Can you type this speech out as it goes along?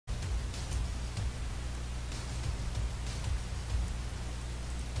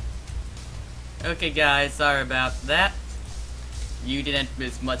Okay guys, sorry about that. You didn't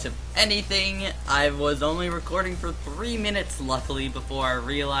miss much of anything. I was only recording for 3 minutes luckily before I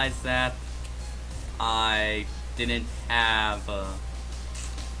realized that I didn't have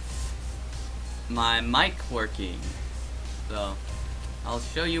my mic working. So, I'll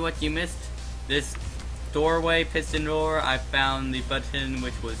show you what you missed. This doorway, piston door, I found the button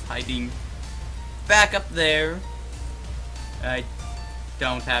which was hiding back up there. I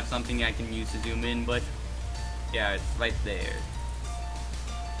don't have something I can use to zoom in, but yeah, it's right there.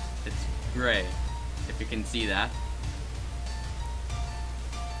 It's gray, if you can see that.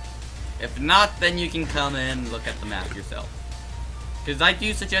 If not, then you can come in and look at the map yourself. Because I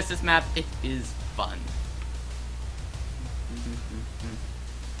do suggest this map, it is fun.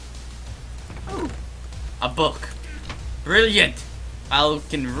 Oh, a book. Brilliant! I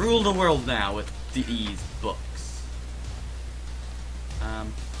can rule the world now with these books.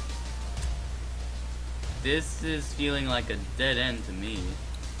 This is feeling like a dead end to me.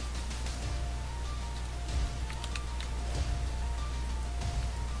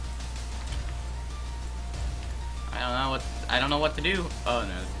 I don't know what to do. Oh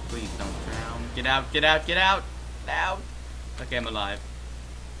no, please don't drown. Get out, get out, get out! Out! Okay, I'm alive.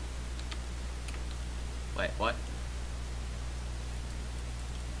 Wait, what?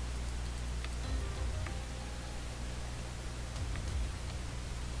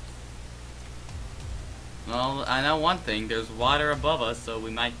 Well, I know one thing, there's water above us, so we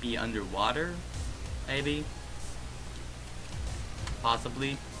might be underwater, maybe?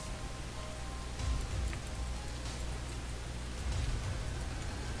 Possibly.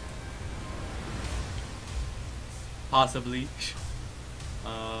 Possibly.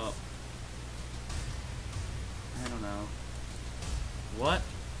 I don't know. What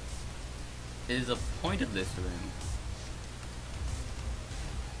is the point of this room?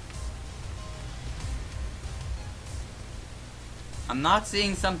 I'm not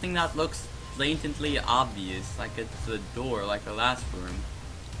seeing something that looks blatantly obvious, like it's a door, like the last room.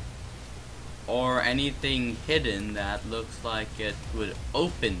 Or anything hidden that looks like it would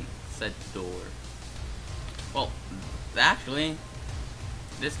open said door. Well, actually,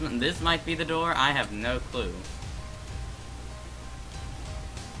 this might be the door. I have no clue.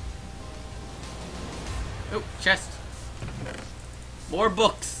 Oh, chest. More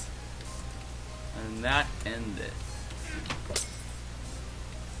books. And that and this.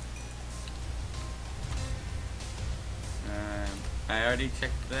 I already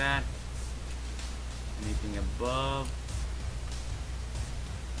checked that. Anything above?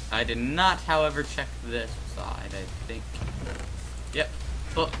 I did not, however, check this side, I think. Yep,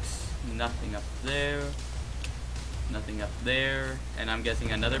 books. Nothing up there. Nothing up there. And I'm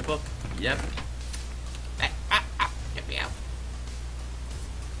guessing another book. Yep. Get me out.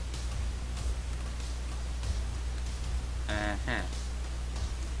 Uh-huh.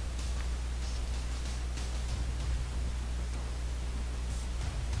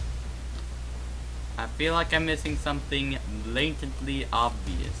 I feel like I'm missing something blatantly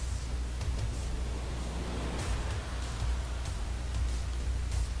obvious.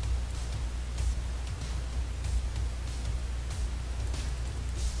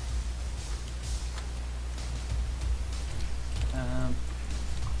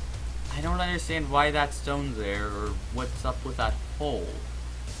 I don't understand why that stone's there, or what's up with that hole.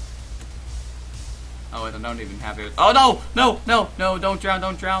 Oh, I don't even have it. Oh no! No! No! No! Don't drown!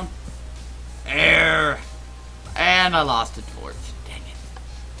 Don't drown! Air! And I lost a torch. Dang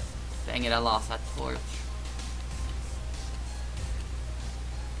it. Dang it, I lost that torch.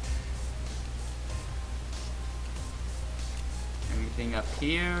 Anything up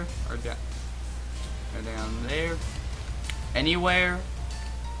here? Or down there? Anywhere?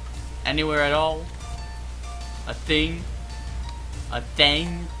 Anywhere at all? A thing? A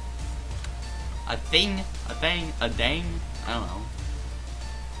thing? A thing? A thing? A dang? I don't know.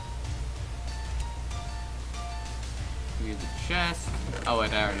 Here's the chest. Oh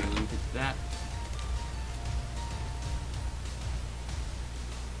wait, I already looted that.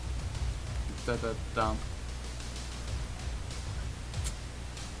 Da-da-dum.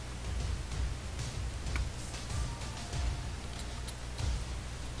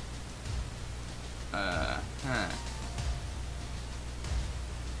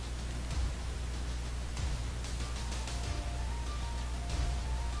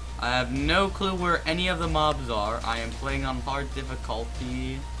 I have no clue where any of the mobs are. I am playing on hard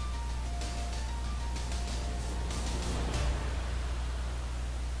difficulty.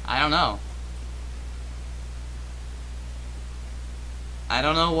 I don't know. I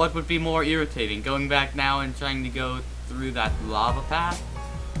don't know what would be more irritating, going back now and trying to go through that lava path,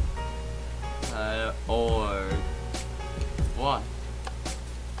 Or what?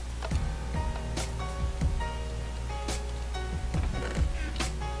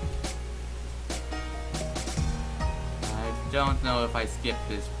 I don't know if I skipped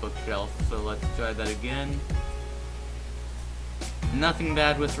this bookshelf, so let's try that again. Nothing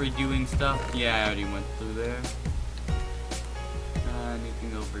bad with redoing stuff. Yeah, I already went through there.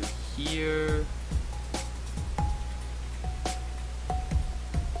 Anything over here?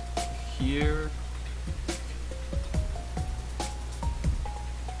 Here?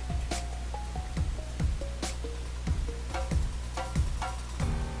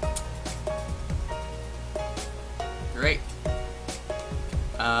 Great.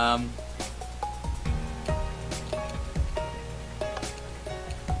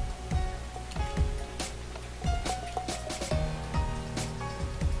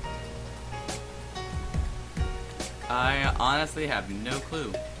 I honestly have no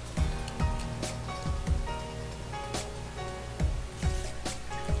clue.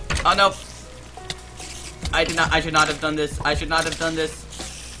 Oh no! I should not have done this. I should not have done this.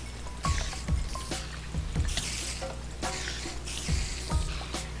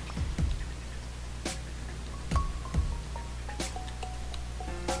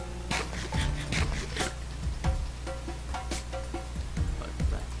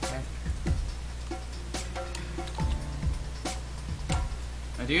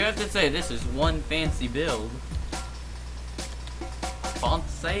 I do have to say, this is one fancy build. Font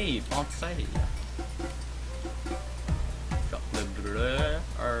save.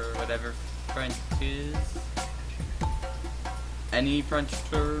 Or whatever French is. Any French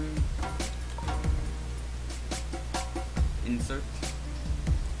term. Insert.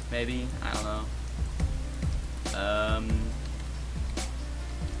 Maybe, I don't know.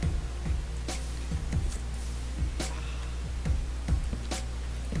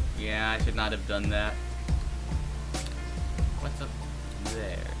 Yeah, I should not have done that. What's up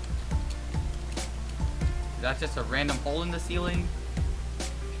there? Is that just a random hole in the ceiling?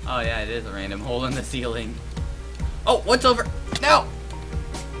 Oh yeah, it is a random hole in the ceiling. Oh, what's over? No!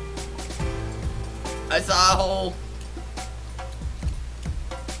 I saw a hole.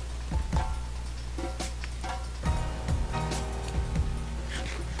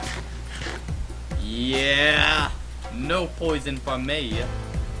 Yeah! No poison for me.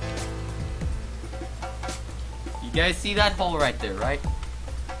 You guys see that hole right there, right?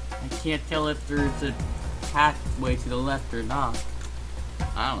 I can't tell if there's a pathway to the left or not.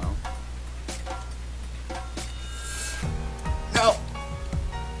 I don't know. No!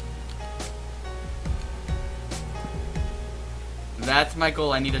 That's my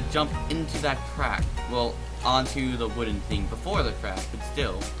goal. I need to jump into that crack. Well, onto the wooden thing before the crack, but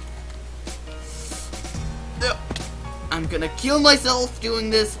still. No. I'm gonna kill myself doing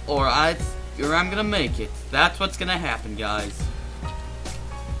this, or I'm gonna make it. That's what's gonna happen, guys.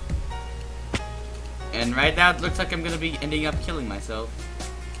 And right now, it looks like I'm gonna be ending up killing myself.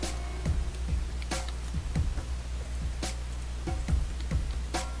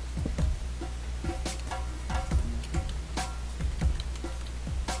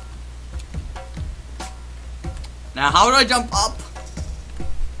 Now, how do I jump up?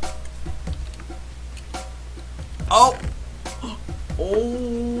 Oh!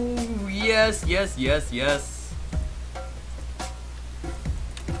 Oh, yes, yes, yes, yes.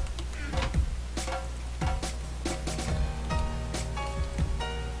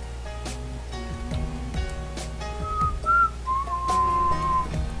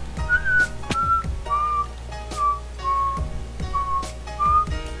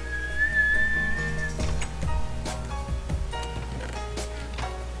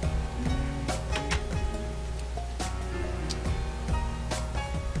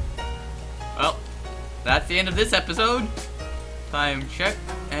 Well, that's the end of this episode. Time check,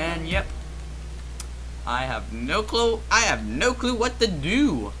 and yep. I have no clue. I have no clue what to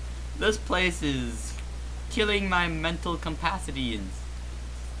do. This place is killing my mental capacity and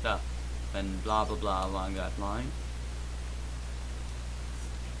stuff, and blah blah blah along that line.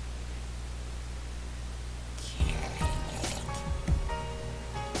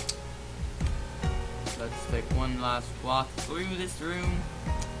 Let's take one last walk through this room.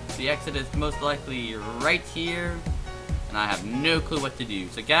 The exit is most likely right here, and I have no clue what to do.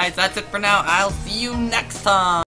 So guys, that's it for now. I'll see you next time.